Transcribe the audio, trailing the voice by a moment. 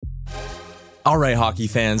All right, hockey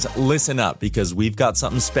fans, listen up because we've got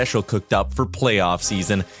something special cooked up for playoff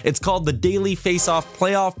season. It's called the Daily Faceoff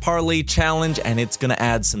Playoff Parlay Challenge, and it's going to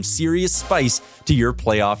add some serious spice to your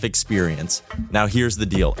playoff experience. Now, here's the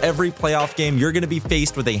deal. Every playoff game, you're going to be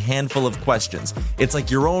faced with a handful of questions. It's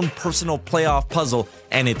like your own personal playoff puzzle,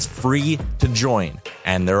 and it's free to join.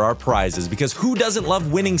 And there are prizes, because who doesn't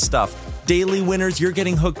love winning stuff? Daily winners, you're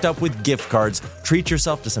getting hooked up with gift cards. Treat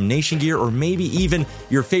yourself to some Nation gear or maybe even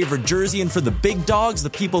your favorite jersey. And for the big dogs, the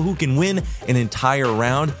people who can win an entire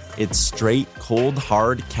round, it's straight, cold,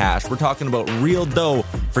 hard cash. We're talking about real dough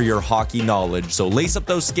for your hockey knowledge. So lace up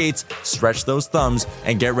those skates, stretch those thumbs,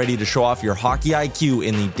 and get ready to show off your hockey IQ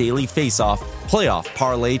in the Daily Faceoff Playoff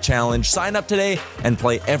Parlay Challenge. Sign up today and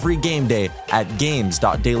play every game day at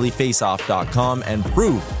games.dailyfaceoff.com and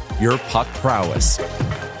prove your puck prowess.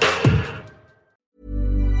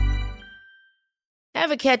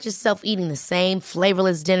 Ever catch yourself eating the same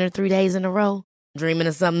flavorless dinner 3 days in a row? Dreaming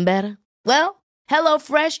of something better? Well,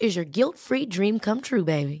 HelloFresh is your guilt-free dream come true,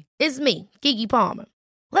 baby. It's me, Keke Palmer.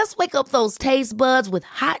 Let's wake up those taste buds with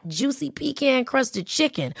hot, juicy pecan-crusted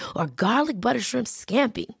chicken or garlic butter shrimp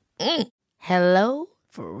scampi. Hello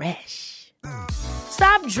Fresh.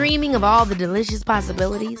 Stop dreaming of all the delicious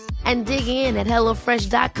possibilities and dig in at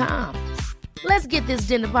HelloFresh.com. Let's get this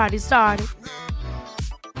dinner party started.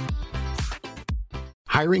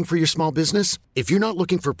 Hiring for your small business? If you're not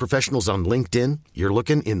looking for professionals on LinkedIn, you're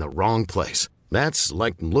looking in the wrong place. That's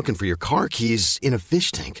like looking for your car keys in a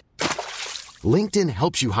fish tank. LinkedIn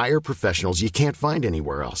helps you hire professionals you can't find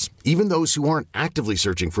anywhere else, even those who aren't actively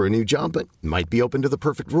searching for a new job but might be open to the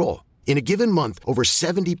perfect role. In a given month, over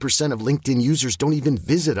 70% of LinkedIn users don't even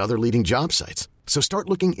visit other leading job sites. So start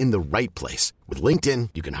looking in the right place. With LinkedIn,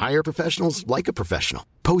 you can hire professionals like a professional.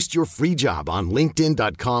 Post your free job on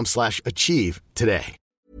linkedin.com/achieve today.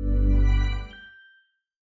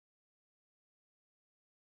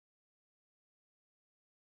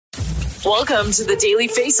 Welcome to the Daily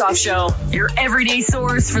Faceoff Show, your everyday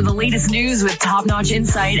source for the latest news with top-notch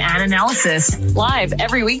insight and analysis. Live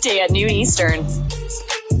every weekday at noon Eastern.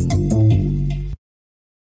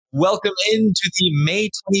 Welcome into the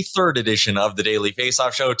May 23rd edition of the Daily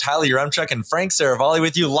Faceoff Show. Tyler Yaremchuk and Frank Seravalli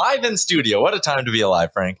with you live in studio. What a time to be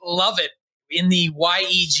alive, Frank. Love it. In the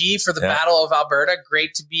YEG for the Battle of Alberta.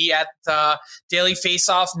 Great to be at Daily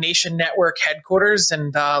Faceoff Nation Network headquarters,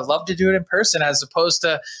 and love to do it in person as opposed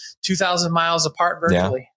to 2,000 miles apart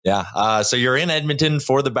virtually. Yeah. So you're in Edmonton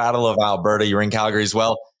for the Battle of Alberta. You're in Calgary as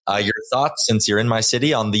well. Your thoughts, since you're in my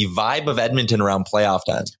city, on the vibe of Edmonton around playoff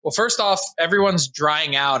time? Well, first off, everyone's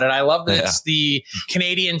drying out. And I love that it's the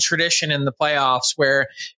Canadian tradition in the playoffs where,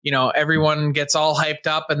 you know, everyone gets all hyped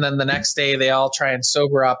up and then the next day they all try and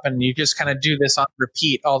sober up. And you just kind of do this on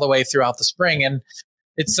repeat all the way throughout the spring. And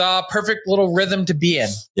it's a perfect little rhythm to be in.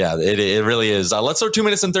 Yeah, it really is. Let's throw 2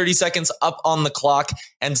 minutes and 30 seconds up on the clock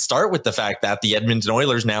and start with the fact that the Edmonton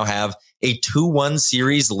Oilers now have a 2-1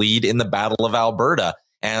 series lead in the Battle of Alberta.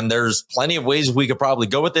 And there's plenty of ways we could probably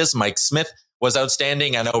go with this. Mike Smith was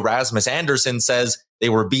outstanding. I know Rasmus Anderson says they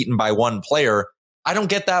were beaten by one player. I don't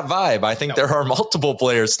get that vibe. I think there are multiple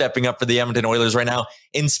players stepping up for the Edmonton Oilers right now.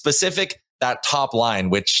 In specific, that top line,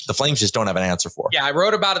 which the Flames just don't have an answer for. Yeah, I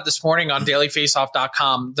wrote about it this morning on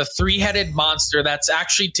dailyfaceoff.com. The three-headed monster that's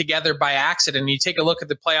actually together by accident. You take a look at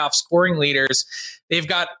the playoff scoring leaders. They've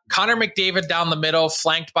got Connor McDavid down the middle,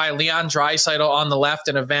 flanked by Leon Draisaitl on the left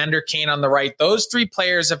and Evander Kane on the right. Those three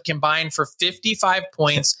players have combined for 55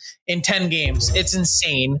 points in 10 games. It's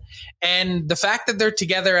insane. And the fact that they're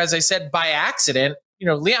together, as I said, by accident, you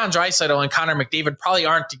know, Leon Draisaitl and Connor McDavid probably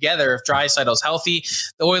aren't together if Draisaitl's healthy.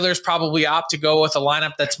 The Oilers probably opt to go with a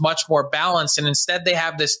lineup that's much more balanced. And instead they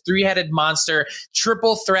have this three-headed monster,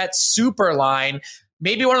 triple threat super line.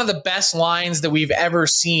 Maybe one of the best lines that we've ever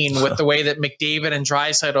seen with the way that McDavid and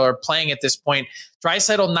Draisaitl are playing at this point.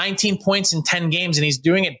 Draisaitl, 19 points in 10 games, and he's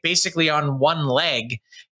doing it basically on one leg.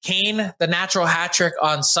 Kane, the natural hat trick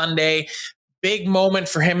on Sunday. Big moment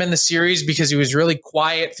for him in the series because he was really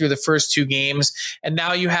quiet through the first two games. And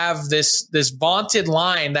now you have this vaunted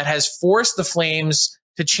line that has forced the Flames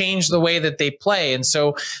to change the way that they play. And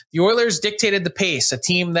so the Oilers dictated the pace, a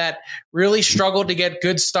team that really struggled to get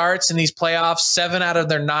good starts in these playoffs. 7 out of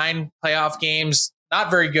their 9 playoff games,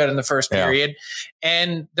 not very good in the first period.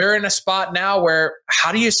 And they're in a spot now where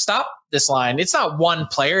how do you stop this line? It's not one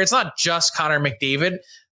player. It's not just Connor McDavid.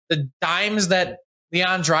 The dimes that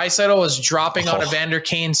Leon Draisaitl was dropping on Evander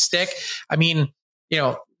Kane's stick. I mean, you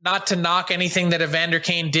know, not to knock anything that Evander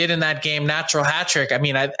Kane did in that game, natural hat trick. I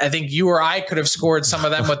mean, I think you or I could have scored some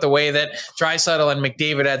of them with the way that Draisaitl and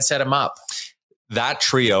McDavid had set him up. That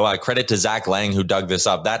trio, credit to Zach Lang, who dug this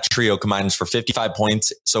up. That trio combines for 55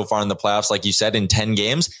 points so far in the playoffs, like you said, in 10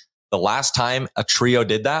 games. The last time a trio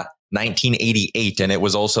did that, 1988, and it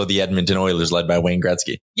was also the Edmonton Oilers led by Wayne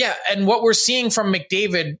Gretzky. Yeah, and what we're seeing from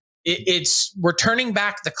McDavid, we're turning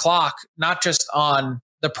back the clock, not just on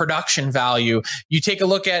the production value. You take a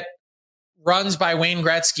look at runs by Wayne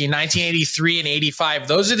Gretzky, 1983 and 85.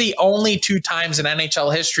 Those are the only two times in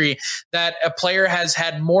NHL history that a player has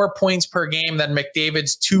had more points per game than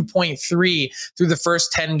McDavid's 2.3 through the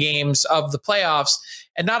first 10 games of the playoffs.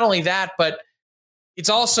 And not only that, but it's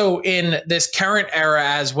also in this current era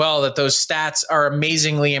as well that those stats are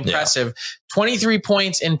amazingly impressive. Yeah. 23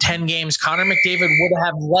 points in 10 games. Connor McDavid would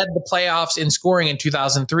have led the playoffs in scoring in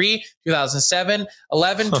 2003, 2007,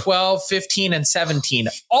 11, 12, 15, and 17.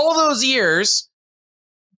 All of those years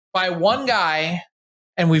by one guy,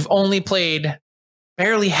 and we've only played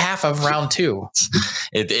barely half of round two.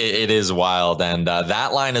 It is wild, and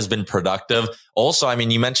that line has been productive. Also, I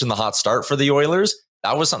mean, you mentioned the hot start for the Oilers.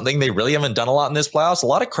 That was something they really haven't done a lot in this playoffs. A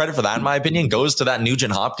lot of credit for that, in my opinion, goes to that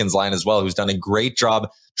Nugent Hopkins line as well, who's done a great job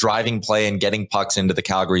driving play and getting pucks into the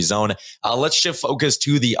Calgary zone. Let's shift focus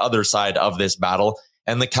to the other side of this battle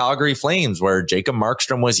and the Calgary Flames, where Jacob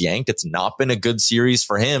Markstrom was yanked. It's not been a good series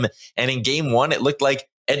for him. And in game one, it looked like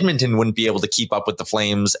Edmonton wouldn't be able to keep up with the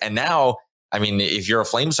Flames. And now, I mean, if you're a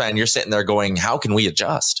Flames fan, you're sitting there going, how can we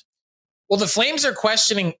adjust? Well, the Flames are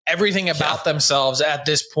questioning everything about themselves at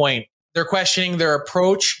this point. They're questioning their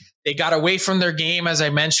approach. They got away from their game. As I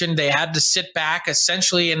mentioned, they had to sit back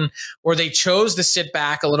essentially, or they chose to sit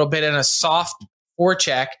back a little bit in a soft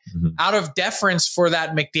forecheck out of deference for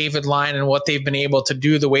that McDavid line and what they've been able to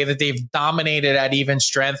do, the way that they've dominated at even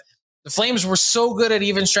strength. The Flames were so good at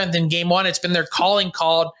even strength in game one. It's been their calling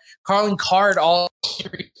card all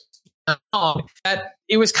series long, that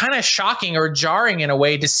it was kind of shocking or jarring in a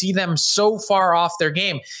way to see them so far off their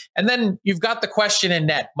game. And then you've got the question in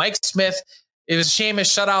net. Mike Smith, it was a shame his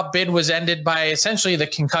shutout bid was ended by essentially the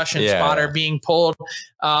concussion spotter being pulled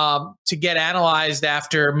to get analyzed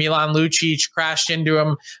after Milan Lucic crashed into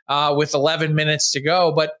him with 11 minutes to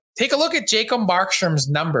go. But take a look at Jacob Markstrom's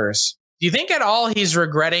numbers. Do you think at all he's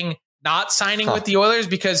regretting not signing with the Oilers?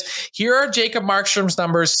 Because here are Jacob Markstrom's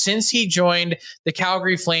numbers since he joined the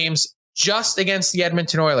Calgary Flames just against the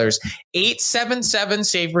Edmonton Oilers. .877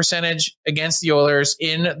 save percentage against the Oilers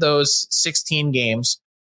in those 16 games.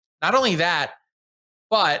 Not only that,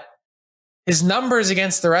 but his numbers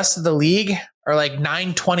against the rest of the league are like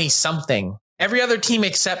 .920 something. Every other team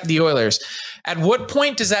except the Oilers. At what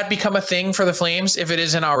point does that become a thing for the Flames, if it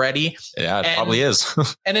isn't already? Yeah, it probably is.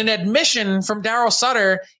 And an admission from Darryl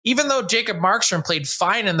Sutter, even though Jacob Markstrom played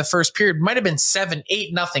fine in the first period, might have been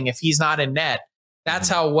 7-8-0 if he's not in net. That's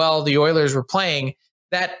how well the Oilers were playing.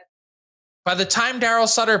 That by the time Darryl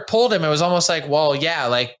Sutter pulled him, it was almost like, well, yeah,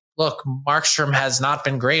 like, look, Markstrom has not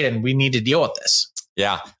been great and we need to deal with this.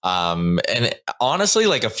 Yeah. And honestly,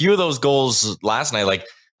 like a few of those goals last night, like,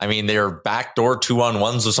 I mean, they're backdoor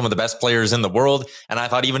 2-on-1s with some of the best players in the world. And I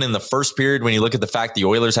thought even in the first period, when you look at the fact the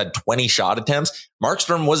Oilers had 20 shot attempts,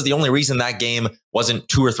 Markstrom was the only reason that game wasn't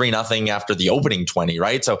 2 or 3-0 after the opening 20,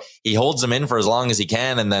 right? So he holds them in for as long as he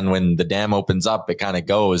can. And then when the dam opens up, it kind of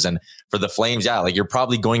goes. And for the Flames, yeah, like you're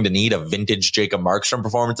probably going to need a vintage Jacob Markstrom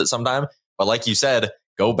performance at some time. But like you said,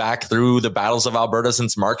 go back through the battles of Alberta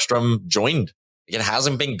since Markstrom joined. It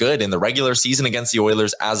hasn't been good in the regular season against the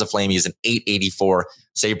Oilers as a Flame. He's an .884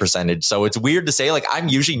 save percentage. So it's weird to say, like, I'm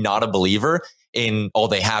usually not a believer in,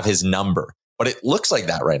 they have his number, but it looks like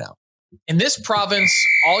that right now. In this province,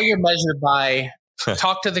 all you're measured by,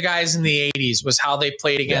 talk to the guys in the 80s, was how they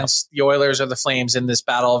played against the Oilers or the Flames in this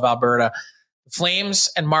battle of Alberta. The Flames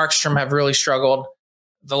and Markstrom have really struggled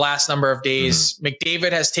the last number of days.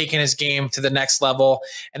 McDavid has taken his game to the next level.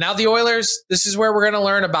 And now the Oilers, this is where we're going to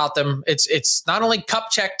learn about them. It's not only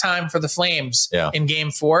cup check time for the Flames in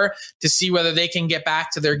game 4 to see whether they can get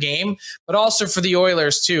back to their game, but also for the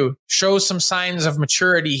Oilers too. Show some signs of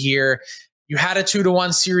maturity here. You had a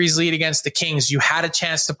 2-1 series lead against the Kings. You had a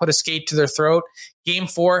chance to put a skate to their throat. Game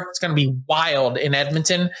 4, it's going to be wild in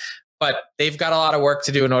Edmonton, but they've got a lot of work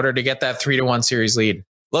to do in order to get that 3-1 series lead.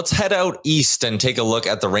 Let's head out east and take a look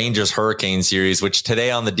at the Rangers-Hurricane series, which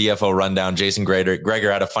today on the DFO Rundown, Jason Gregor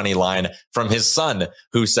had a funny line from his son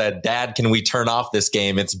who said, "Dad, can we turn off this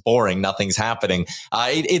game? It's boring. Nothing's happening."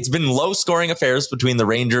 It's been low-scoring affairs between the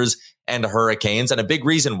Rangers and Hurricanes, and a big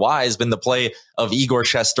reason why has been the play of Igor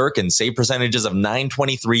Shesterkin. Save percentages of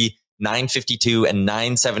 .923, .952, and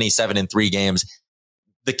 .977 in 3 games.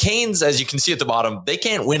 The Canes, as you can see at the bottom, they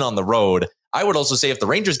can't win on the road. I would also say if the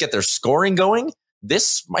Rangers get their scoring going,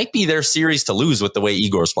 this might be their series to lose with the way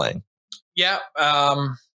Igor's playing. Yeah.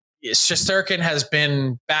 Shesterkin has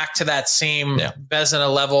been back to that same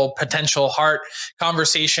Vezina level, potential Hart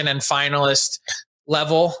conversation and finalist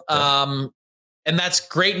level. And that's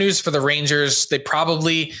great news for the Rangers. They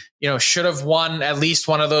probably, should have won at least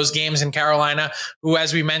one of those games in Carolina, who,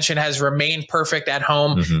 as we mentioned, has remained perfect at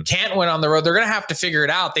home, can't win on the road. They're going to have to figure it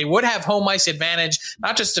out. They would have home ice advantage,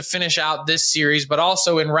 not just to finish out this series, but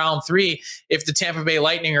also in round 3, if the Tampa Bay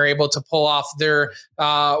Lightning are able to pull off their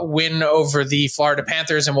win over the Florida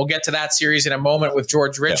Panthers. And we'll get to that series in a moment with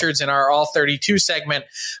George Richards in our All 32 segment.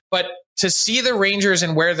 But to see the Rangers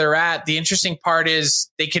and where they're at, the interesting part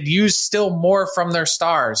is they could use still more from their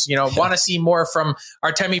stars. Want to see more from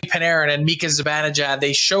Artemi Panarin and Mika Zibanejad.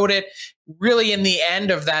 They showed it really in the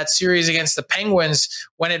end of that series against the Penguins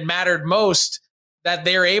when it mattered most, that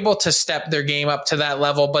they're able to step their game up to that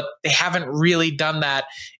level, but they haven't really done that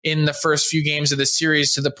in the first few games of the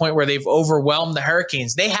series to the point where they've overwhelmed the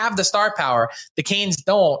Hurricanes. They have the star power. The Canes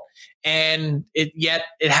don't. And yet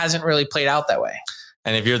it hasn't really played out that way.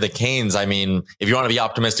 And if you're the Canes, I mean, if you want to be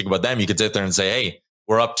optimistic about them, you could sit there and say, hey,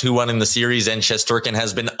 we're up 2-1 in the series, and Shesterkin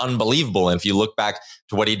has been unbelievable. And if you look back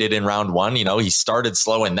to what he did in round 1, he started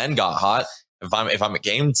slow and then got hot. If I'm a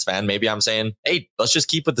Canes fan, maybe I'm saying, hey, let's just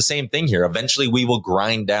keep with the same thing here. Eventually we will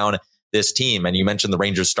grind down this team. And you mentioned the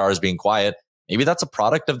Rangers stars being quiet. Maybe that's a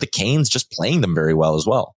product of the Canes just playing them very well as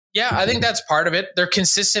well. Yeah, I think that's part of it. They're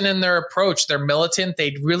consistent in their approach. They're militant.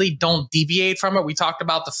 They really don't deviate from it. We talked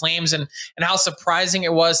about the Flames and how surprising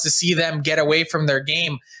it was to see them get away from their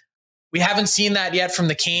game. We haven't seen that yet from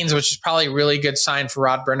the Canes, which is probably a really good sign for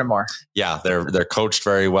Rod Brind'Amour. Yeah, they're coached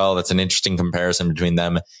very well. That's an interesting comparison between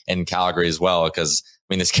them and Calgary as well, because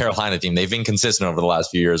this Carolina team, they've been consistent over the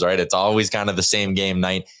last few years, right? It's always kind of the same game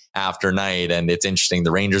night after night, and it's interesting.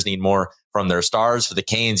 The Rangers need more from their stars. For the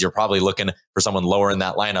Canes, you're probably looking for someone lower in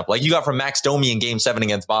that lineup. Like you got from Max Domi in Game 7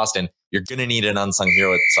 against Boston. You're going to need an unsung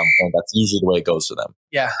hero at some point. That's usually the way it goes for them.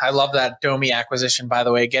 Yeah, I love that Domi acquisition, by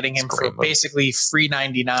the way, getting him for basically free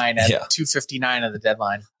 99 at $2.59 of the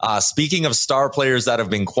deadline. Speaking of star players that have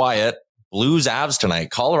been quiet, Blues Avs tonight.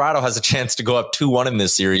 Colorado has a chance to go up 2-1 in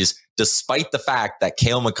this series, despite the fact that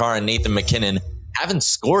Cale Makar and Nathan MacKinnon haven't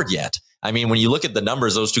scored yet. When you look at the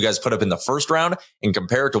numbers those two guys put up in the first round and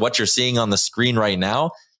compare it to what you're seeing on the screen right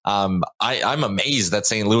now, I'm amazed that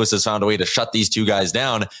St. Louis has found a way to shut these two guys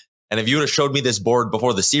down. And if you would have showed me this board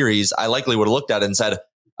before the series, I likely would have looked at it and said,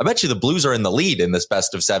 I bet you the Blues are in the lead in this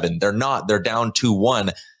best of 7. They're not. They're down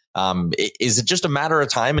 2-1. Is it just a matter of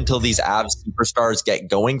time until these Avs superstars get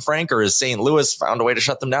going, Frank, or has St. Louis found a way to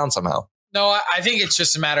shut them down somehow? No, I think it's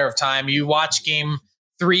just a matter of time. You watch Game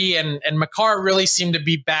 3 and Makar really seemed to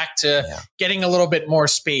be back to getting a little bit more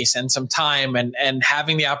space and some time and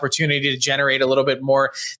having the opportunity to generate a little bit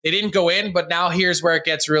more. They didn't go in, but now here's where it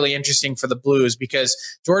gets really interesting for the Blues because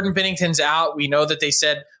Jordan Binnington's out. We know that they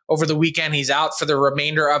said over the weekend he's out for the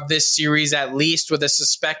remainder of this series, at least with a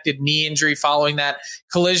suspected knee injury following that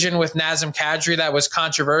collision with Nazem Kadri that was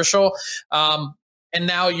controversial. And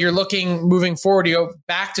now you're looking moving forward, you go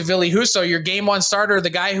back to Ville Husso, your game 1 starter, the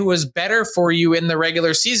guy who was better for you in the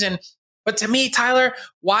regular season. But to me, Tyler,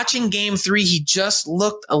 watching Game 3, he just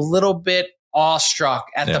looked a little bit awestruck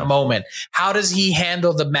at the moment. How does he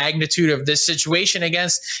handle the magnitude of this situation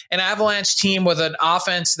against an Avalanche team with an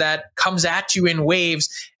offense that comes at you in waves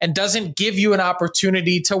and doesn't give you an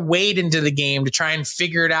opportunity to wade into the game to try and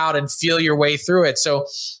figure it out and feel your way through it? So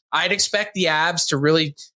I'd expect the Avs to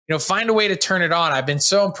really find a way to turn it on. I've been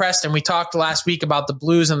so impressed. And we talked last week about the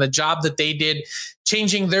Blues and the job that they did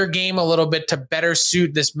changing their game a little bit to better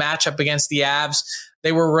suit this matchup against the Avs.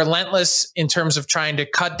 They were relentless in terms of trying to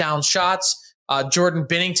cut down shots. Jordan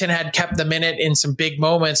Binnington had kept them in it in some big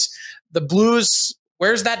moments. The Blues,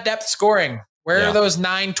 where's that depth scoring? Where are those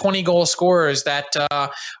 9 20-goal scorers that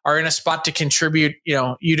are in a spot to contribute?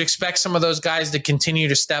 You'd expect some of those guys to continue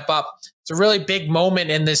to step up. It's a really big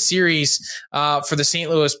moment in this series for the St.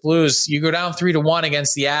 Louis Blues. You go down 3-1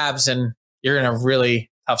 against the Avs, and you're in a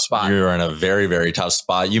really tough spot. You're in a very, very tough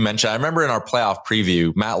spot. You mentioned, I remember in our playoff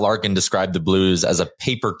preview, Matt Larkin described the Blues as a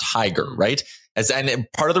paper tiger, right? And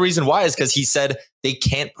part of the reason why is because he said they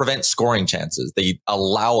can't prevent scoring chances. They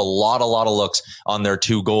allow a lot of looks on their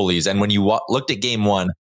 2 goalies. And when you looked at Game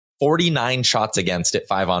 1, 49 shots against it,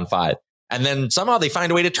 5-on-5. And then somehow they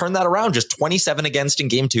find a way to turn that around, just 27 against in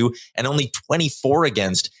Game 2 and only 24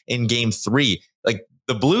 against in Game 3. Like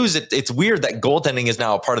the Blues, it's weird that goaltending is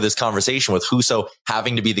now a part of this conversation with Husso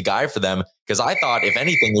having to be the guy for them. Because I thought, if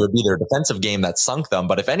anything, it would be their defensive game that sunk them.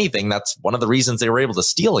 But if anything, that's one of the reasons they were able to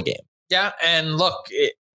steal a game. Yeah, and look,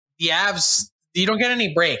 the Avs, you don't get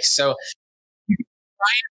any breaks. So you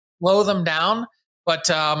try and slow them down, But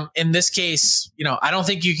in this case, I don't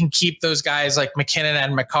think you can keep those guys like McKinnon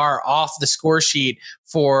and Makar off the score sheet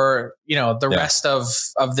for, the rest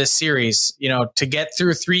of this series. To get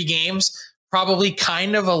through 3 games, probably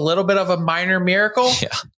kind of a little bit of a minor miracle. Yeah.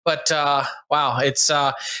 But wow, it's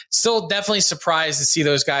still definitely surprised to see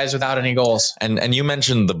those guys without any goals. And you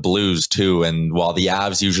mentioned the Blues too. And while the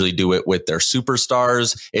Avs usually do it with their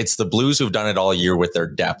superstars, it's the Blues who've done it all year with their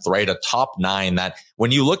depth, right? A top 9 that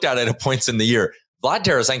when you looked at it at points in the year, Vlad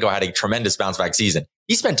Tarasenko had a tremendous bounce back season.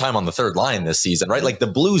 He spent time on the third line this season, right? Like the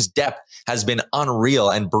Blues depth has been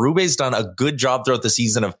unreal, and Berube's done a good job throughout the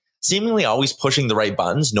season of seemingly always pushing the right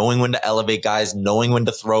buttons, knowing when to elevate guys, knowing when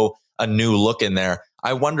to throw a new look in there.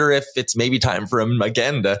 I wonder if it's maybe time for him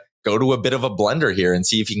again to go to a bit of a blender here and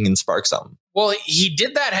see if he can spark something. Well, he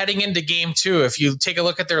did that heading into game 2. If you take a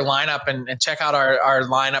look at their lineup and check out our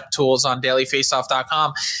lineup tools on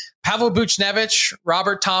dailyfaceoff.com, Pavel Buchnevich,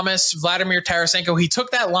 Robert Thomas, Vladimir Tarasenko, he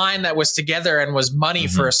took that line that was together and was money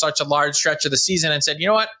for such a large stretch of the season and said, you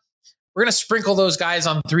know what? We're going to sprinkle those guys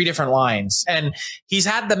on 3 different lines. And he's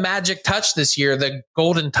had the magic touch this year, the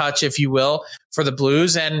golden touch, if you will, for the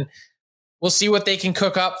Blues. And we'll see what they can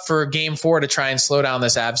cook up for game 4 to try and slow down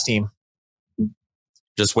this Avs team.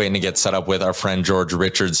 Just waiting to get set up with our friend George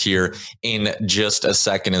Richards here in just a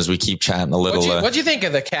second as we keep chatting a little. What'd you think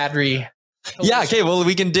of the Kadri? Yeah, okay, well,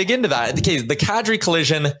 we can dig into that. Okay, the Kadri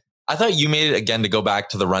collision, I thought you made it again to go back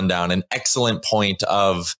to the rundown, an excellent point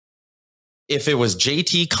of if it was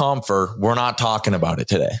JT Compher, we're not talking about it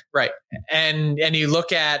today. Right. And you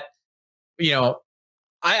look at,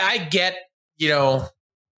 I get, the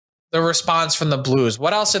response from the Blues.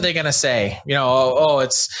 What else are they going to say?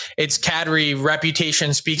 It's Kadri,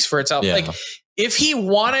 reputation speaks for itself. Yeah. Like if he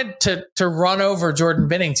wanted to run over Jordan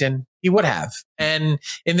Binnington, he would have. And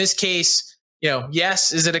in this case,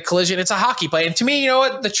 yes, is it a collision? It's a hockey play. And to me, you know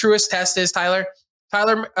what the truest test is, Tyler?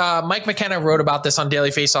 Mike McKenna wrote about this on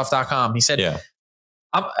dailyfaceoff.com. He said,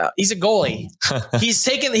 he's a goalie.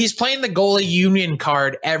 He's playing the goalie union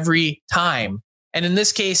card every time. And in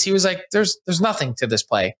this case, he was like, there's nothing to this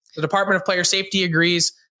play. The Department of Player Safety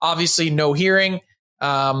agrees. Obviously, no hearing.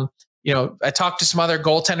 I talked to some other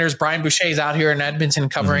goaltenders. Brian Boucher is out here in Edmonton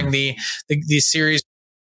covering the series.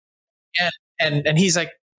 And he's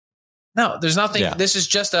like, no, there's nothing. Yeah. This is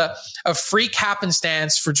just a freak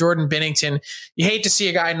happenstance for Jordan Binnington. You hate to see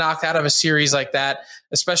a guy knocked out of a series like that,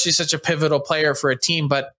 especially such a pivotal player for a team,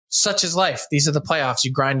 but such is life. These are the playoffs.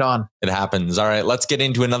 You grind on. It happens. All right, let's get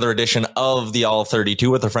into another edition of the All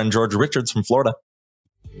 32 with our friend George Richards from Florida.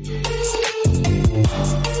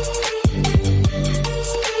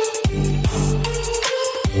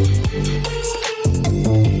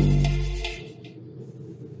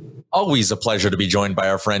 Always a pleasure to be joined by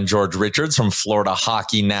our friend George Richards from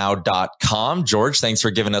FloridaHockeyNow.com. George, thanks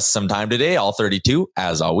for giving us some time today. All 32,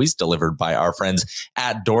 as always, delivered by our friends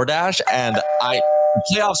at DoorDash. And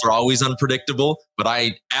playoffs are always unpredictable, but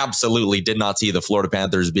I absolutely did not see the Florida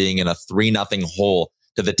Panthers being in a 3-0 hole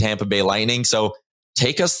to the Tampa Bay Lightning. So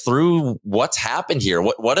take us through what's happened here.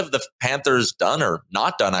 What have the Panthers done or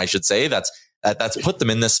not done, I should say, that's put them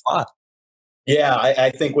in this spot? Yeah,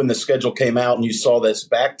 I think when the schedule came out and you saw this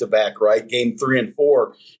back-to-back, right, game 3 and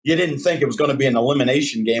 4, you didn't think it was going to be an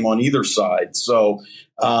elimination game on either side. So,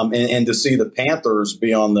 and to see the Panthers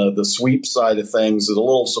be on the sweep side of things is a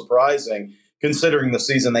little surprising considering the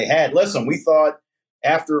season they had. Listen, we thought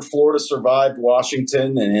after Florida survived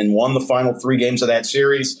Washington and won the final 3 games of that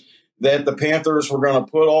series that the Panthers were going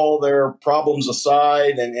to put all their problems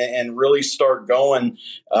aside and really start going,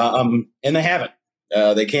 and they haven't.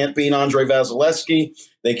 They can't beat Andre Vasilevsky.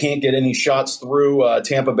 They can't get any shots through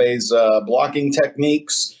Tampa Bay's blocking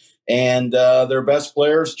techniques, and their best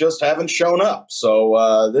players just haven't shown up.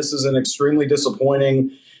 So this is an extremely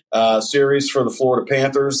disappointing series for the Florida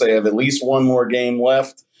Panthers. They have at least one more game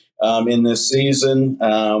left in this season.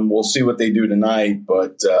 We'll see what they do tonight,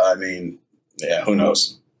 but who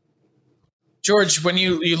knows? George, when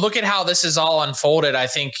you look at how this is all unfolded, I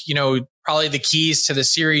think, probably the keys to the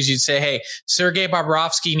series, you'd say, hey, Sergei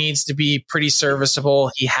Bobrovsky needs to be pretty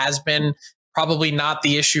serviceable. He has been, probably not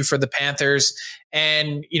the issue for the Panthers.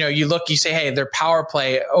 And, you say, hey, their power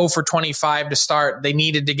play 0 for 25 to start. They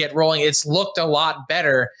needed to get rolling. It's looked a lot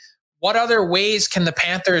better. What other ways can the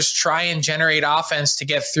Panthers try and generate offense to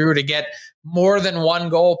get through, to get more than one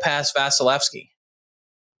goal past Vasilevsky?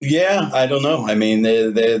 Yeah, I don't know. I mean,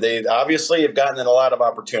 they obviously have gotten in a lot of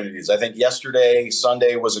opportunities. I think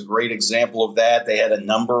Sunday was a great example of that. They had a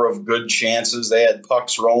number of good chances. They had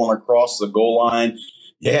pucks rolling across the goal line.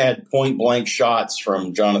 you had point blank shots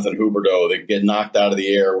from Jonathan Huberdeau that get knocked out of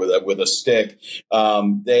the air with a stick.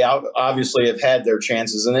 They obviously have had their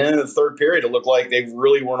chances. And then in the third period, it looked like they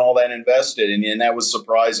really weren't all that invested. And that was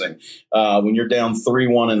surprising. When you're down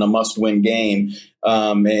 3-1 in a must-win game,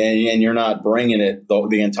 and you're not bringing it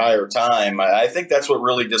the entire time, I think that's what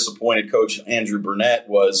really disappointed Coach Andrew Burnett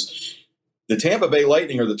was. The Tampa Bay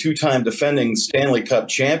Lightning are the two-time defending Stanley Cup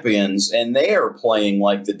champions, and they are playing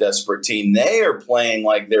like the desperate team. They are playing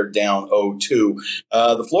like they're down 0-2.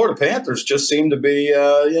 The Florida Panthers just seem to be,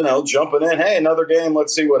 jumping in. Hey, another game.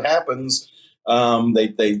 Let's see what happens.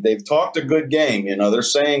 They've talked a good game. They're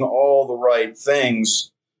saying all the right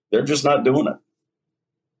things. They're just not doing it.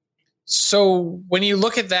 So when you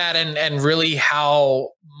look at that and really how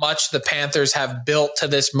much the Panthers have built to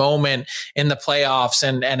this moment in the playoffs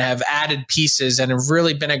and have added pieces and have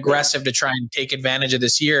really been aggressive to try and take advantage of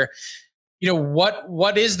this year,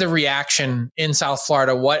 what is the reaction in South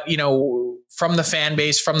Florida? What, from the fan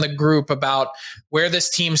base, from the group about where this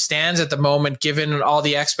team stands at the moment, given all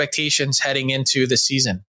the expectations heading into the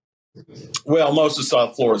season? Well, most of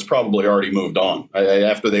South Florida's probably already moved on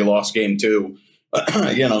after they lost game 2.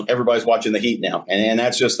 Everybody's watching the Heat now, and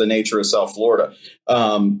that's just the nature of South Florida.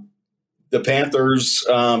 The Panthers,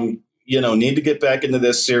 need to get back into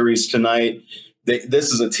this series tonight.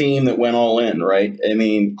 This is a team that went all in, right? I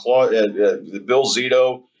mean, Bill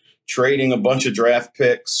Zito trading a bunch of draft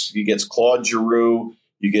picks. You get Claude Giroux,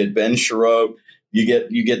 you get Ben Sherratt, you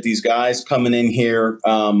get these guys coming in here.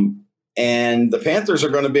 And the Panthers are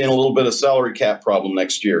going to be in a little bit of salary cap problem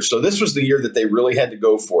next year. So this was the year that they really had to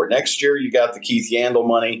go for it. Next year, you got the Keith Yandel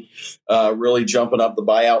money really jumping up, the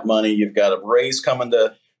buyout money. You've got a raise coming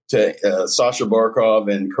to Sasha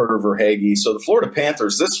Barkov and Carter Verhaeghe. So the Florida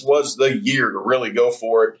Panthers, this was the year to really go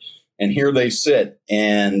for it. And here they sit.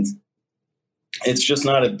 And it's just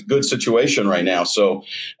not a good situation right now. So,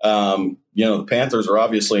 the Panthers are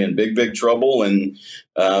obviously in big, big trouble. And,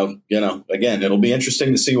 again, it'll be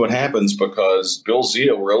interesting to see what happens because Bill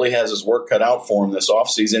Zito really has his work cut out for him this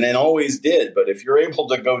offseason and always did. But if you're able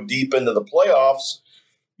to go deep into the playoffs,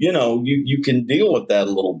 you can deal with that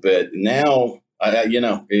a little bit. Now,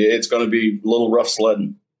 it's going to be a little rough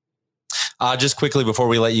sledding. Just quickly before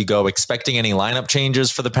we let you go, expecting any lineup changes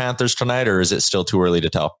for the Panthers tonight, or is it still too early to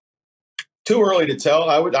tell? Too early to tell.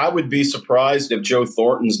 I would be surprised if Joe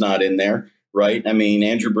Thornton's not in there, right? I mean,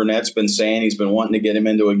 Andrew Burnett's been saying he's been wanting to get him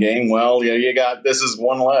into a game. Well, this is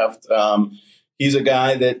one left. He's a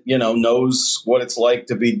guy that, knows what it's like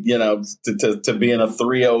to be, to be in a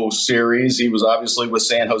 3-0 series. He was obviously with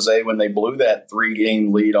San Jose when they blew that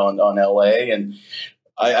 3-game lead on LA. And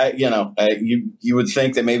you would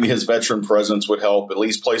think that maybe his veteran presence would help, at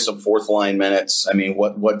least play some fourth line minutes. I mean,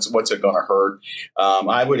 what's it going to hurt?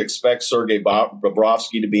 I would expect Sergei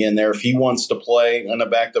Bobrovsky to be in there. If he wants to play on a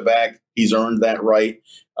back-to-back, he's earned that right.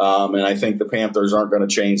 And I think the Panthers aren't going to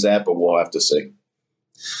change that, but we'll have to see.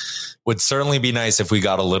 Would certainly be nice if we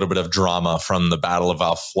got a little bit of drama from the Battle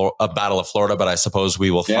of Florida, but I suppose we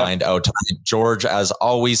will find out tonight. George, as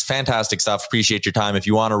always, fantastic stuff. Appreciate your time. If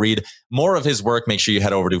you want to read more of his work, make sure you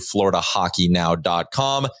head over to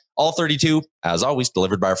floridahockeynow.com. All 32, as always,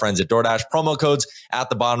 delivered by our friends at DoorDash. Promo codes at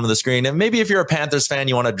the bottom of the screen. And maybe if you're a Panthers fan,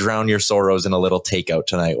 you want to drown your sorrows in a little takeout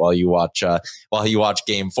tonight while you watch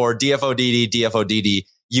Game 4. DFODD.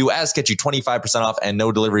 US, get you 25% off and no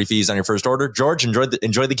delivery fees on your first order. George, enjoy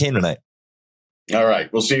the game tonight. All right.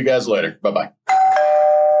 We'll see you guys later. Bye-bye.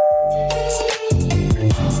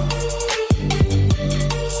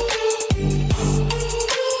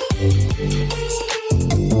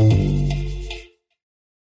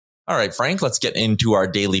 All right, Frank, let's get into our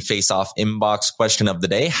daily face-off inbox question of the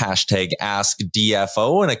day.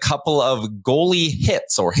 #AskDFO, and a couple of goalie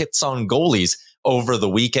hits or hits on goalies over the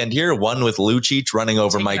weekend here. One with Lucic running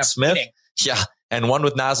over Mike Smith. Yeah. And one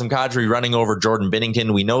with Nazem Kadri running over Jordan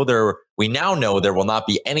Binnington. We now know there will not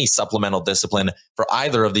be any supplemental discipline for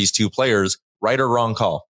either of these two players. Right or wrong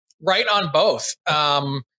call? Right on both.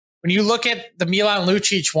 When you look at the Milan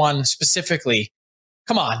Lucic one specifically,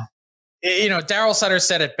 come on. Daryl Sutter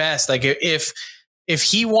said it best. Like if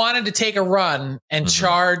he wanted to take a run and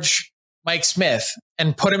charge Mike Smith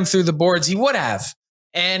and put him through the boards, he would have.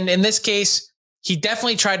 And in this case, he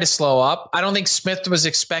definitely tried to slow up. I don't think Smith was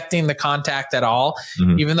expecting the contact at all.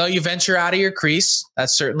 Even though you venture out of your crease,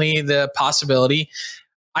 that's certainly the possibility.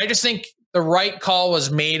 I just think the right call was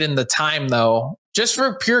made in the time, though, just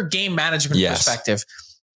for pure game management perspective.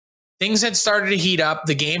 Things had started to heat up.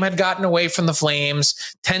 The game had gotten away from the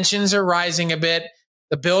Flames. Tensions are rising a bit.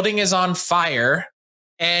 The building is on fire.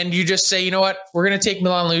 And you just say, you know what? We're going to take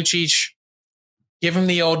Milan Lucic, give him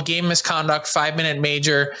the old game misconduct, 5-minute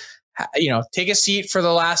major. take a seat for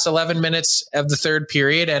the last 11 minutes of the third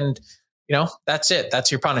period, and that's it.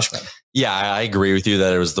 That's your punishment. Yeah, I agree with you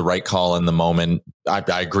that it was the right call in the moment. I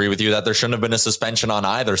agree with you that there shouldn't have been a suspension on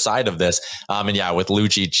either side of this. And yeah, with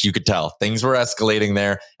Lucic, you could tell things were escalating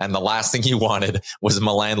there. And the last thing you wanted was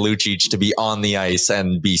Milan Lucic to be on the ice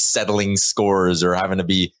and be settling scores or having to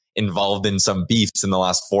be involved in some beefs in the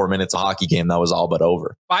last 4 minutes of hockey game that was all but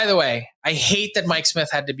over. By the way, I hate that Mike Smith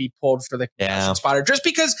had to be pulled for the concussion spotter, just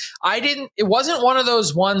because it wasn't one of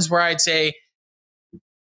those ones where I'd say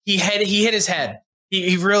he hit his head.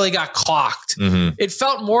 He really got clocked. Mm-hmm. It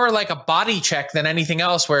felt more like a body check than anything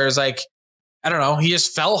else, where it's like, I don't know, he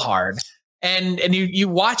just fell hard. And you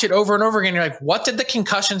watch it over and over again. You're like, what did the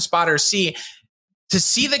concussion spotter see? To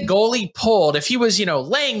see the goalie pulled, if he was,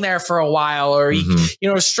 laying there for a while, or he,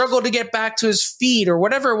 struggled to get back to his feet or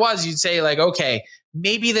whatever it was, you'd say like, okay,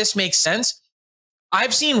 maybe this makes sense.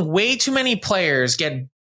 I've seen way too many players get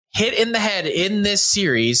hit in the head in this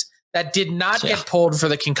series that did not get pulled for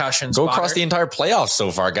the concussion spotter. Go across the entire playoffs so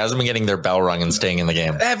far. Guys have been getting their bell rung and staying in the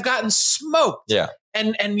game. They have gotten smoked. Yeah.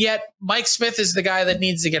 And yet Mike Smith is the guy that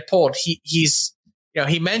needs to get pulled. He's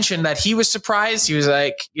he mentioned that he was surprised. He was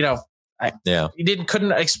like, he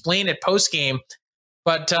couldn't explain it post game.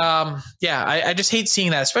 But I just hate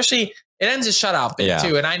seeing that, especially it ends a shutout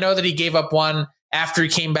too. And I know that he gave up one after he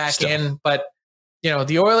came back in, but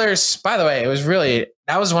the Oilers, by the way,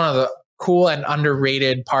 that was one of the cool and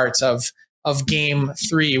underrated parts of game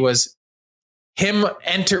 3 was him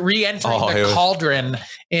re-entering the cauldron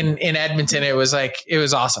in Edmonton. It was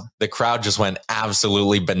awesome. The crowd just went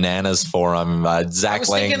absolutely bananas for him. Zach I was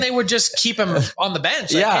thinking they would just keep him on the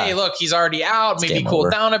bench. Like, hey, look, he's already out. It's maybe cool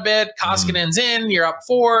down a bit. Koskinen's in. You're up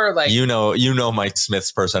 4. Like Mike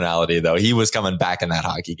Smith's personality though. He was coming back in that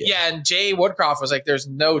hockey game. Yeah, and Jay Woodcroft was like, "There's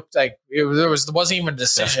no there wasn't even a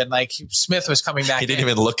decision." Yeah. Like Smith was coming back. He didn't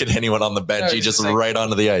even look at anyone on the bench. No, he just right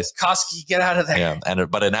onto the ice. Koski, get out of there. Yeah,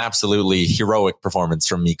 but an absolutely heroic performance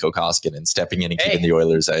from Mikko Koskinen, stepping in and keeping the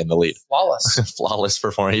Oilers in the lead. Flawless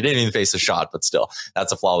performance. He didn't even face a shot, but still,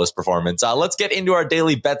 that's a flawless performance. Let's get into our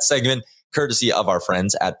daily bet segment, courtesy of our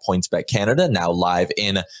friends at PointsBet Canada, now live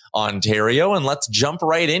in Ontario. And let's jump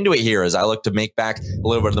right into it here as I look to make back a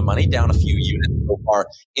little bit of the money, down a few units so far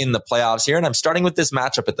in the playoffs here. And I'm starting with this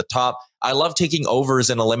matchup at the top. I love taking overs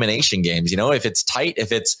in elimination games. If it's tight,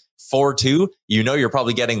 if it's 4-2, you're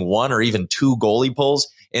probably getting 1 or even 2 goalie pulls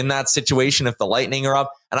in that situation if the Lightning are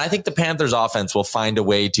up. And I think the Panthers offense will find a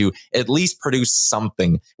way to at least produce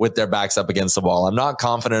something with their backs up against the wall. I'm not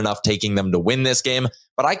confident enough taking them to win this game,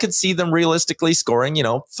 but I could see them realistically scoring,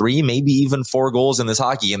 3, maybe even 4 goals in this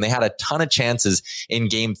hockey game. They had a ton of chances in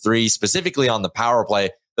game 3, specifically on the power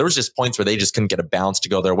play. There was just points where they just couldn't get a bounce to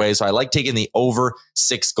go their way. So I like taking the over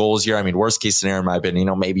 6 goals here. I mean, worst case scenario in my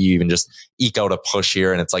opinion, maybe you even just eke out a push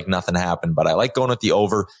here and it's like nothing happened. But I like going with the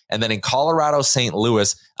over. And then in Colorado, St.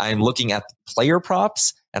 Louis, I'm looking at player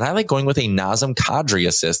props. And I like going with a Nazem Kadri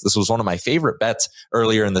assist. This was one of my favorite bets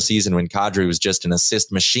earlier in the season when Kadri was just an assist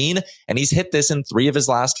machine. And he's hit this in 3 of his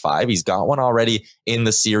last 5. He's got one already in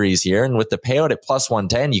the series here. And with the payout at plus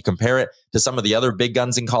 110, you compare it to some of the other big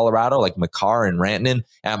guns in Colorado, like Makar and Rantanen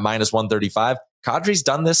at minus 135. Kadri's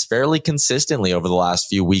done this fairly consistently over the last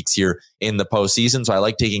few weeks here in the postseason. So I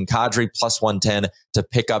like taking Kadri plus 110 to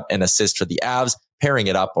pick up an assist for the Avs, pairing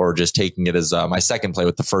it up or just taking it as my second play,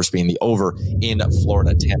 with the first being the over in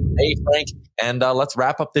Florida, Tampa Bay, Frank. And let's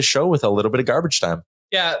wrap up this show with a little bit of garbage time.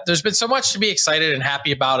 Yeah, there's been so much to be excited and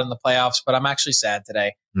happy about in the playoffs, but I'm actually sad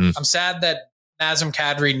today. I'm sad that Nazem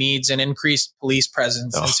Kadri needs an increased police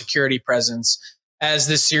presence and security presence as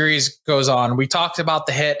this series goes on. We talked about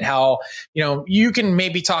the hit, how, you can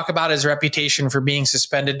maybe talk about his reputation for being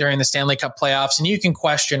suspended during the Stanley Cup playoffs, and you can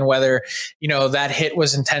question whether, that hit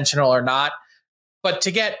was intentional or not. But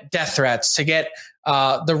to get death threats, to get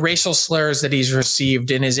the racial slurs that he's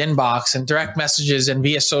received in his inbox and direct messages and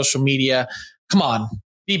via social media, come on,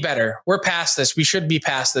 be better. We're past this. We should be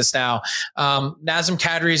past this now. Nazem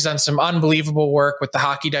Kadri has done some unbelievable work with the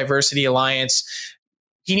Hockey Diversity Alliance.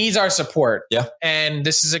 He needs our support. Yeah. And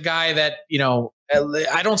this is a guy that,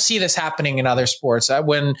 I don't see this happening in other sports.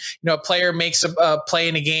 When a player makes a play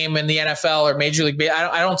in a game in the NFL or Major League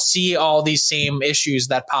Baseball, I don't see all these same issues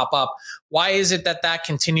that pop up. Why is it that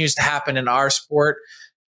continues to happen in our sport?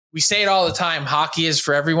 We say it all the time. Hockey is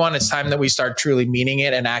for everyone. It's time that we start truly meaning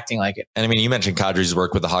it and acting like it. And I mean, you mentioned Kadri's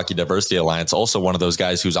work with the Hockey Diversity Alliance. Also one of those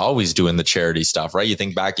guys who's always doing the charity stuff, right? You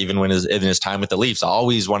think back even when in his time with the Leafs,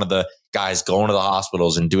 always one of the guys going to the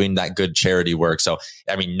hospitals and doing that good charity work. So,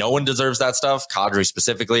 I mean, no one deserves that stuff. Kadri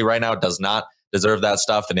specifically right now does not deserve that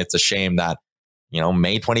stuff. And it's a shame that,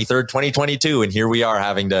 May 23rd, 2022. And here we are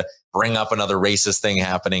having to bring up another racist thing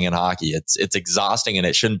happening in hockey. It's exhausting and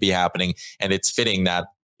it shouldn't be happening. And it's fitting that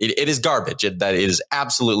it is garbage. That it is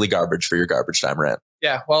absolutely garbage for your garbage time rant.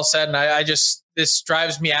 Yeah, well said. And this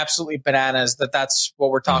drives me absolutely bananas that's what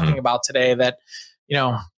we're talking about today, that,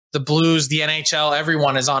 the Blues, the NHL,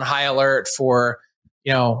 everyone is on high alert for,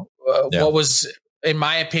 what was, in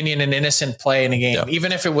my opinion, an innocent play in a game,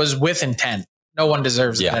 even if it was with intent. No one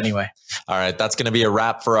deserves it anyway. All right, that's going to be a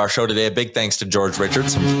wrap for our show today. A big thanks to George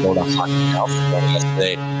Richards from Florida Hockey Now for joining us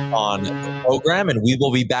today on the program. And we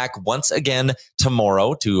will be back once again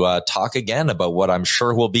tomorrow to talk again about what I'm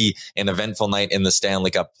sure will be an eventful night in the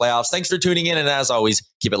Stanley Cup playoffs. Thanks for tuning in. And as always,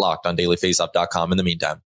 keep it locked on dailyfaceoff.com in the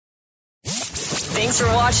meantime. Thanks for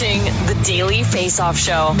watching the Daily Faceoff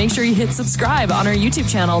Show. Make sure you hit subscribe on our YouTube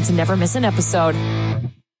channel to never miss an episode.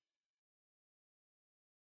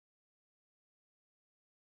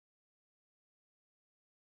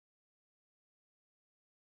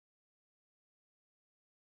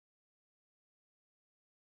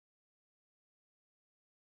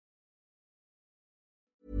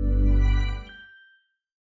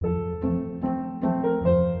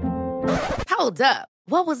 Hold up.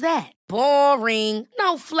 What was that? Boring.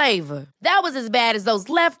 No flavor. That was as bad as those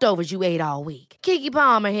leftovers you ate all week. Keke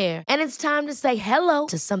Palmer here. And it's time to say hello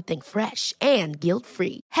to something fresh and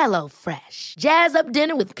guilt-free. Hello Fresh. Jazz up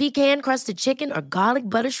dinner with pecan-crusted chicken or garlic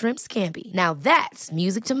butter shrimp scampi. Now that's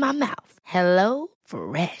music to my mouth. Hello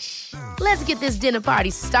Fresh. Let's get this dinner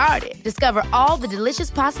party started. Discover all the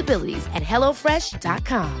delicious possibilities at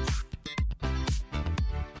HelloFresh.com.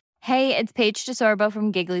 Hey, it's Paige DeSorbo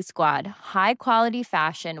from Giggly Squad. High quality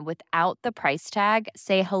fashion without the price tag.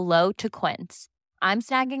 Say hello to Quince. I'm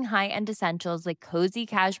snagging high-end essentials like cozy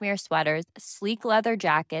cashmere sweaters, sleek leather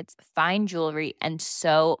jackets, fine jewelry, and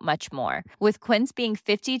so much more. With Quince being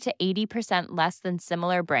 50 to 80% less than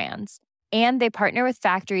similar brands. And they partner with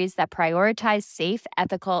factories that prioritize safe,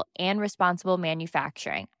 ethical, and responsible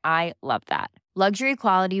manufacturing. I love that. Luxury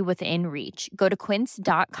quality within reach. Go to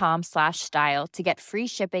quince.com/style to get free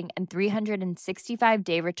shipping and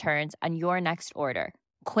 365-day returns on your next order.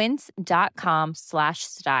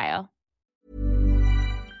 Quince.com/style.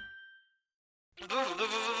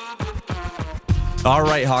 All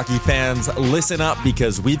right, hockey fans, listen up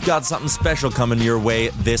because we've got something special coming your way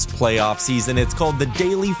this playoff season. It's called the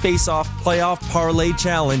Daily Faceoff Playoff Parlay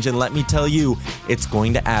Challenge, and let me tell you, it's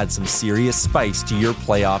going to add some serious spice to your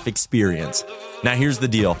playoff experience. Now, here's the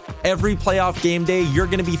deal. Every playoff game day, you're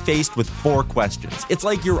going to be faced with 4 questions. It's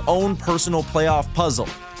like your own personal playoff puzzle.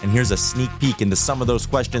 And here's a sneak peek into some of those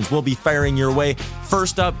questions we'll be firing your way.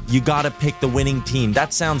 First up, you got to pick the winning team.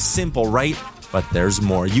 That sounds simple, right? But there's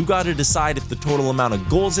more. You got to decide if the total amount of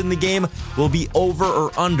goals in the game will be over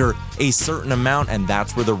or under a certain amount, and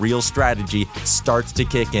that's where the real strategy starts to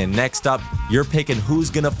kick in. Next up, you're picking who's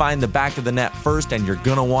going to find the back of the net first, and you're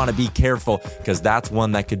going to want to be careful because that's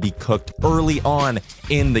one that could be cooked early on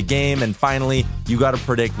in the game. And finally, you got to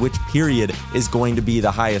predict which period is going to be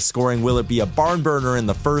the highest scoring. Will it be a barn burner in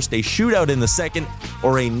the first, a shootout in the second,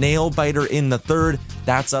 or a nail biter in the third?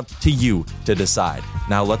 That's up to you to decide.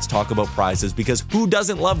 Now let's talk about prizes, because who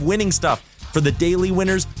doesn't love winning stuff? For the daily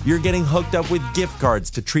winners, you're getting hooked up with gift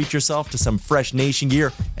cards to treat yourself to some fresh Nation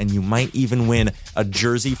gear, and you might even win a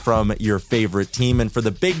jersey from your favorite team. And for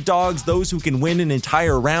the big dogs, those who can win an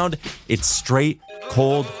entire round, it's straight,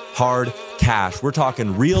 cold, hard cash. We're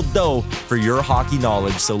talking real dough for your hockey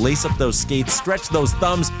knowledge. So lace up those skates, stretch those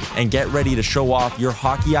thumbs, and get ready to show off your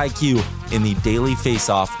hockey IQ in the Daily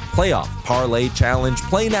Faceoff Playoff Parlay Challenge.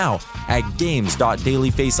 Play now at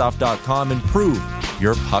games.dailyfaceoff.com and prove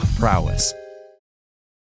your puck prowess.